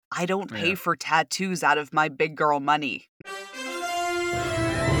I don't pay Yeah. for tattoos out of my big girl money.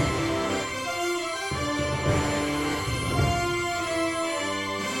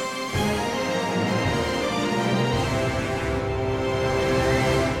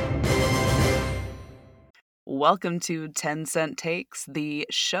 Welcome to 10 Cent Takes, the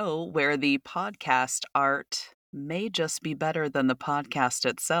show where the podcast art may just be better than the podcast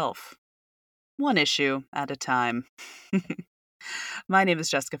itself. One issue at a time. My name is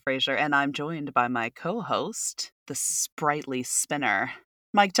Jessica Frazier, and I'm joined by my co host, the sprightly spinner,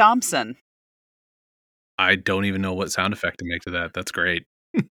 Mike Thompson. I don't even know what sound effect to make to that. That's great.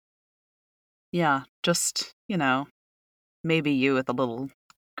 Yeah, just, maybe you with a little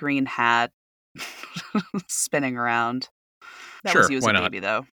green hat spinning around. That was Sure, you as why a not? baby,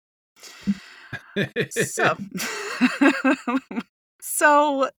 though. So,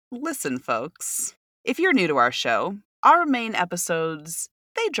 so listen, folks. If you're new to our show, our main episodes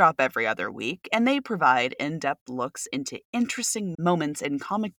they drop every other week, and they provide in-depth looks into interesting moments in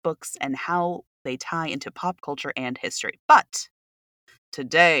comic books and how they tie into pop culture and history. But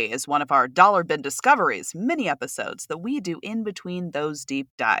today is one of our Dollar Bin Discoveries mini episodes that we do in between those deep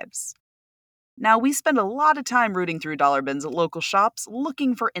dives. Now, we spend a lot of time rooting through dollar bins at local shops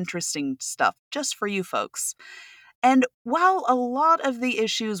looking for interesting stuff just for you folks. And while a lot of the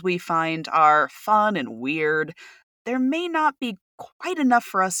issues we find are fun and weird, there may not be quite enough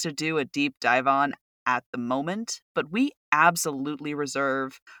for us to do a deep dive on at the moment, but we absolutely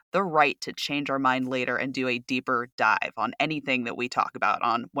reserve the right to change our mind later and do a deeper dive on anything that we talk about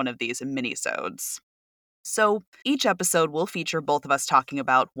on one of these minisodes. So each episode will feature both of us talking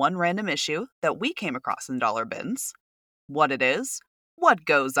about one random issue that we came across in dollar bins, what it is, what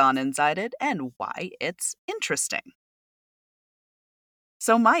goes on inside it, and why it's interesting.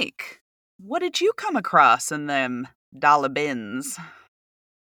 So, Mike, what did you come across in them dollar bins?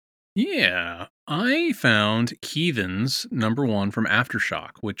 Yeah, I found Keevan's #1 from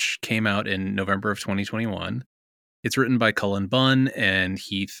Aftershock, which came out in November of 2021. It's written by Cullen Bunn and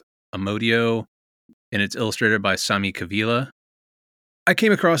Heath Amodio, and it's illustrated by Sami Kavila. I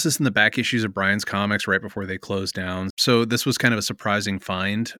came across this in the back issues of Brian's Comics right before they closed down, so this was kind of a surprising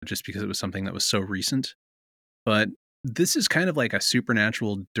find, just because it was something that was so recent. But this is kind of like a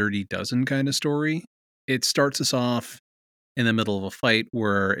supernatural Dirty Dozen kind of story. It starts us off in the middle of a fight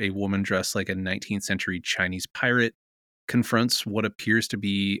where a woman dressed like a 19th century Chinese pirate confronts what appears to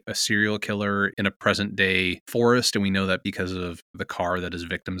be a serial killer in a present day forest. And we know that because of the car that his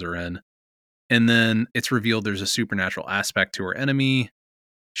victims are in. And then it's revealed there's a supernatural aspect to her enemy.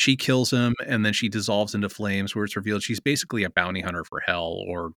 She kills him and then she dissolves into flames, where it's revealed she's basically a bounty hunter for hell,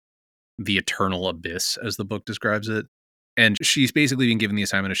 or the eternal abyss, as the book describes it. And she's basically been given the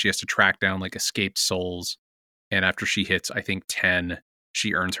assignment of she has to track down like escaped souls. And after she hits, I think 10,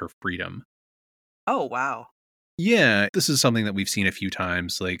 she earns her freedom. Oh, wow. Yeah, this is something that we've seen a few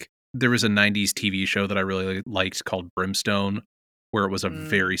times. Like, there was a 90s TV show that I really liked called Brimstone, where it was a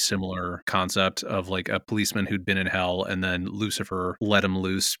very similar concept of like a policeman who'd been in hell, and then Lucifer let him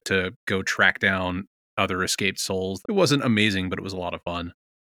loose to go track down other escaped souls. It wasn't amazing, but it was a lot of fun.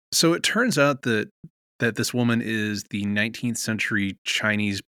 So it turns out that this woman is the 19th century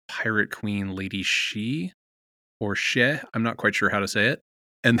Chinese pirate queen Lady Shi, or She. I'm not quite sure how to say it.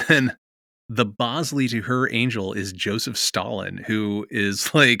 And then the Bosley to her angel is Joseph Stalin, who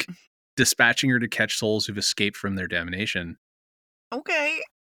is like dispatching her to catch souls who've escaped from their damnation. Okay.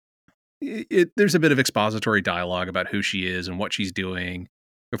 There's a bit of expository dialogue about who she is and what she's doing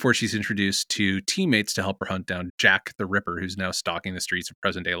before she's introduced to teammates to help her hunt down Jack the Ripper, who's now stalking the streets of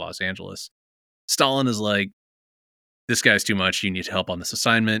present day Los Angeles. Stalin is like, this guy's too much. You need help on this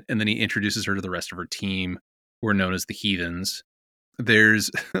assignment. And then he introduces her to the rest of her team, who are known as the Heathens.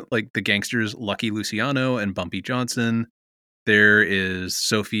 There's like the gangsters Lucky Luciano and Bumpy Johnson. There is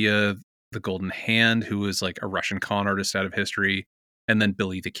Sophia the Golden Hand, who is like a Russian con artist out of history. And then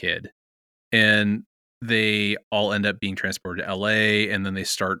Billy the Kid. And they all end up being transported to LA, and then they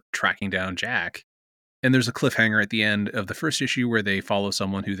start tracking down Jack. And there's a cliffhanger at the end of the first issue where they follow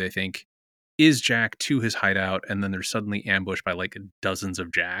someone who they think is Jack to his hideout, and then they're suddenly ambushed by like dozens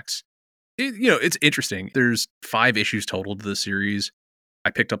of Jacks. It's interesting. There's 5 issues total to the series. I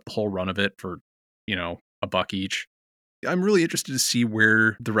picked up the whole run of it for, $1 each. I'm really interested to see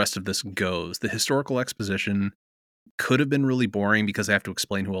where the rest of this goes. The historical exposition could have been really boring because I have to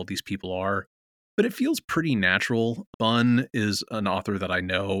explain who all these people are, but it feels pretty natural. Bunn is an author that I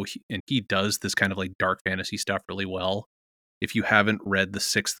know, and he does this kind of like dark fantasy stuff really well. If you haven't read The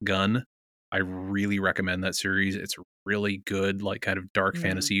Sixth Gun, I really recommend that series. It's really good, like kind of dark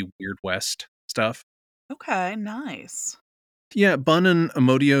fantasy, Weird West stuff. Okay, nice. Yeah, Bunn and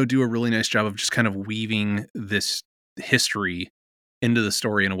Amodio do a really nice job of just kind of weaving this history into the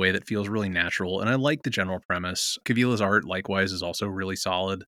story in a way that feels really natural, and I like the general premise. Kavila's art, likewise, is also really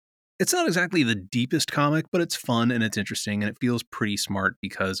solid. It's not exactly the deepest comic, but it's fun and it's interesting, and it feels pretty smart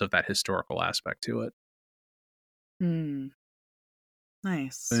because of that historical aspect to it. Hmm.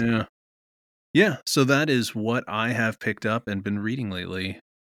 Nice. Yeah. Yeah, so that is what I have picked up and been reading lately.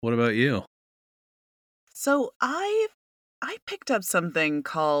 What about you? So I picked up something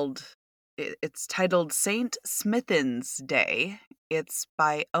called it's titled Saint Smithens Day. It's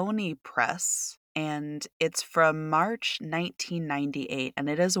by Oni Press and it's from March 1998 and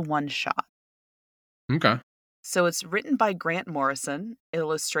it is a one shot. Okay. So it's written by Grant Morrison,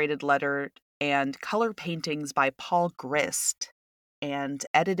 illustrated, lettered, and color paintings by Paul Grist, and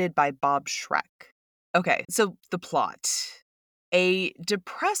edited by Bob Schreck. Okay, so the plot. A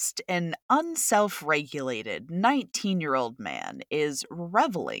depressed and unself regulated 19-year-old man is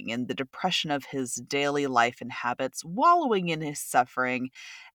reveling in the depression of his daily life and habits, wallowing in his suffering,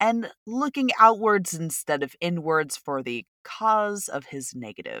 and looking outwards instead of inwards for the cause of his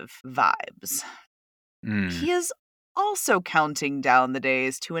negative vibes. Mm. He is also counting down the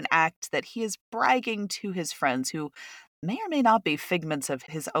days to an act that he is bragging to his friends who may or may not be figments of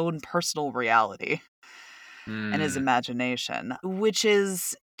his own personal reality and his Mm. imagination, which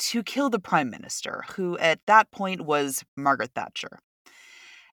is to kill the prime minister, who at that point was Margaret Thatcher.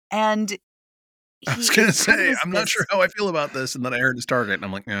 And I was he gonna it's kind of say, I'm not sure this how I feel about this, and then I heard his target, and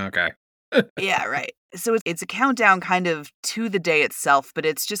I'm like, "Yeah, okay." yeah, right. So it's a countdown kind of to the day itself, but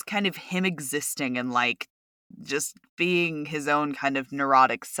it's just kind of him existing and like just being his own kind of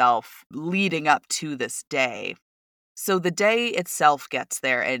neurotic self leading up to this day. So the day itself gets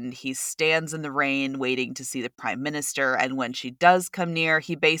there and he stands in the rain waiting to see the prime minister. And when she does come near,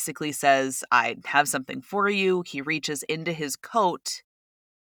 he basically says, I have something for you. He reaches into his coat,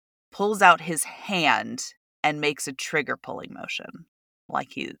 pulls out his hand, and makes a trigger pulling motion.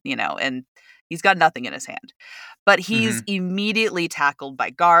 Like and he's got nothing in his hand. But he's Mhm. immediately tackled by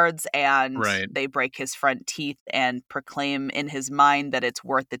guards and Right. they break his front teeth and proclaim in his mind that it's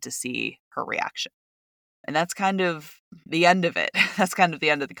worth it to see her reaction. And that's kind of the end of it. That's kind of the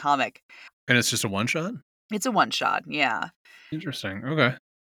end of the comic. And it's just a one shot? It's a one shot, yeah. Interesting, okay.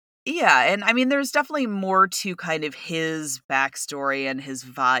 Yeah, and I mean, there's definitely more to kind of his backstory and his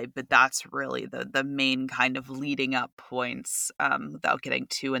vibe, but that's really the main kind of leading up points, without getting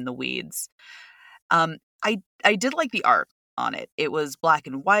too in the weeds. I did like the art on it. It was black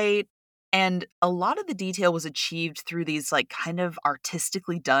and white, and a lot of the detail was achieved through these like kind of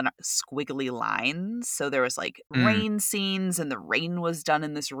artistically done squiggly lines. So there was like Mm, rain scenes, and the rain was done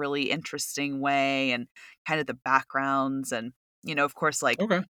in this really interesting way, and kind of the backgrounds, and of course, like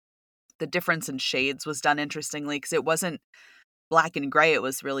okay. the difference in shades was done interestingly because it wasn't black and gray; it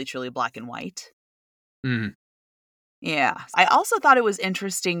was really truly black and white. Mhm. Yeah. I also thought it was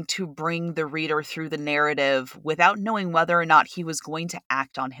interesting to bring the reader through the narrative without knowing whether or not he was going to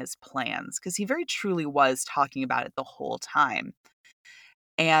act on his plans, because he very truly was talking about it the whole time.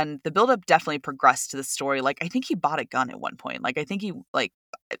 And the buildup definitely progressed to the story. Like, I think he bought a gun at one point. Like, I think he like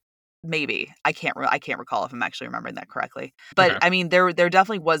maybe I can't recall if I'm actually remembering that correctly. But Okay, I mean, there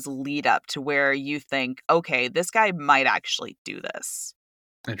definitely was lead up to where you think, okay, this guy might actually do this.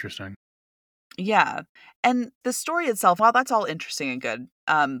 interesting. Yeah, and the story itself, while that's all interesting and good,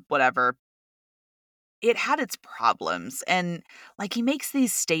 whatever, it had its problems, and, like, he makes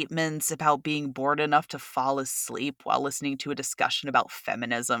these statements about being bored enough to fall asleep while listening to a discussion about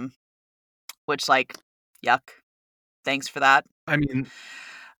feminism, which, like, yuck, thanks for that. I mean,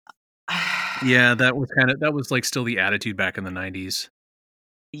 yeah, that was, like, still the attitude back in the '90s.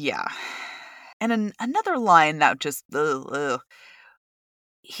 Yeah, and another line that just ugh, ugh,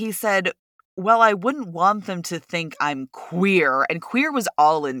 he said, "Well, I wouldn't want them to think I'm queer," and queer was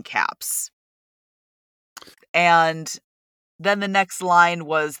all in caps, and then the next line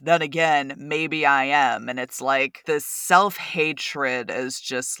was, "Then again, maybe I am," and it's like, the self-hatred is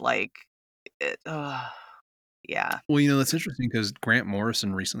just like, ugh, yeah. Well, that's interesting because Grant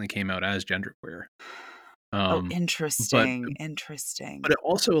Morrison recently came out as genderqueer. Oh, Um, but interesting, interesting. it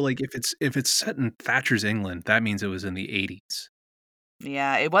also, like, if it's set in Thatcher's England, that means it was in the '80s.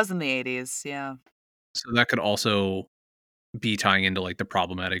 Yeah, it was in the '80s, yeah. So that could also be tying into, like, the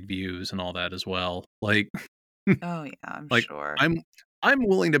problematic views and all that as well. Oh, yeah, I'm Like, sure. I'm I'm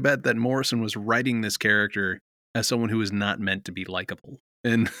willing to bet that Morrison was writing this character as someone who is not meant to be likable,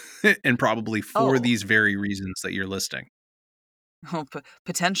 and and probably for Oh, these very reasons that you're listing. oh,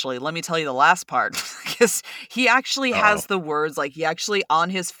 potentially. Let me tell you the last part, because he actually Uh-oh. has the words, like, he actually on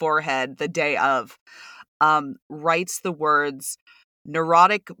his forehead the day of. writes the words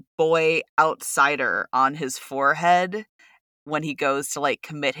neurotic boy outsider on his forehead when he goes to like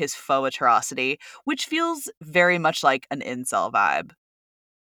commit his faux atrocity, which feels very much like an incel vibe.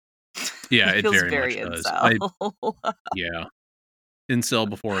 Yeah, It it feels very very much does. incel. Yeah. Incel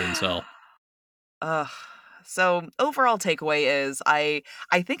before incel. Ugh. So overall takeaway is I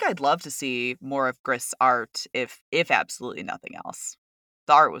think I'd love to see more of Grist's art if absolutely nothing else.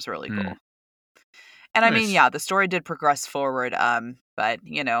 The art was really Hmm. cool. And I mean, Nice. yeah, the story did progress forward, but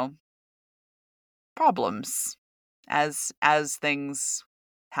problems as things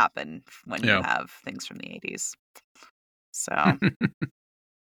happen when you Yeah. have things from the 80s. So,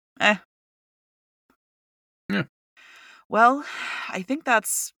 eh. Yeah, Well, I think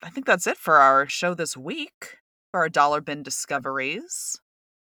that's it for our show this week for our dollar bin discoveries.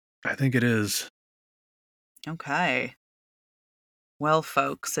 I think it is. Okay. Well,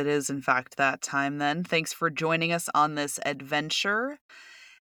 folks, it is in fact that time then. Thanks for joining us on this adventure.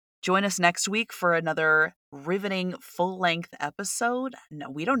 Join us next week for another riveting full-length episode. No,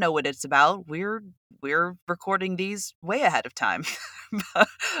 we don't know what it's about. We're recording these way ahead of time.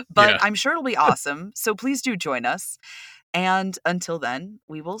 But Yeah. I'm sure it'll be awesome. So please do join us. And until then,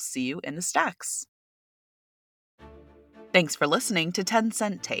 we will see you in the stacks. Thanks for listening to 10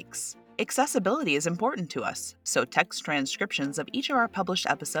 Cent Takes. Accessibility is important to us, so text transcriptions of each of our published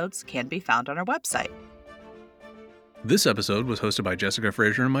episodes can be found on our website. This episode was hosted by Jessica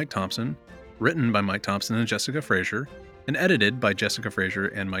Frazier and Mike Thompson, written by Mike Thompson and Jessica Frazier, and edited by Jessica Frazier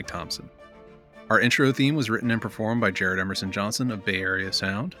and Mike Thompson. Our intro theme was written and performed by Jared Emerson Johnson of Bay Area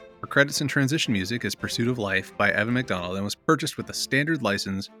Sound. Our credits and transition music is Pursuit of Life by Evan McDonald and was purchased with a standard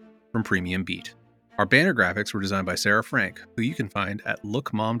license from Premium Beat. Our banner graphics were designed by Sarah Frank, who you can find at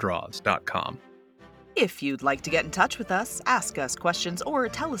lookmomdraws.com. If you'd like to get in touch with us, ask us questions, or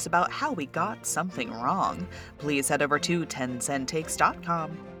tell us about how we got something wrong, please head over to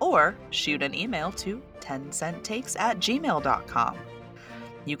 10centtakes.com or shoot an email to 10centtakes@gmail.com.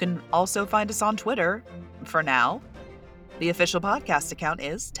 You can also find us on Twitter, for now. The official podcast account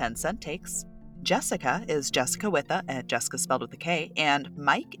is 10 Cent Takes. Jessica is Jessica Witha, and Jessica spelled with a K, and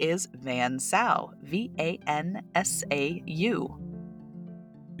Mike is Van Sau, Vansau.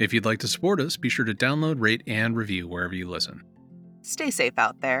 If you'd like to support us, be sure to download, rate, and review wherever you listen. Stay safe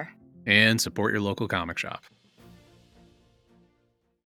out there. And support your local comic shop.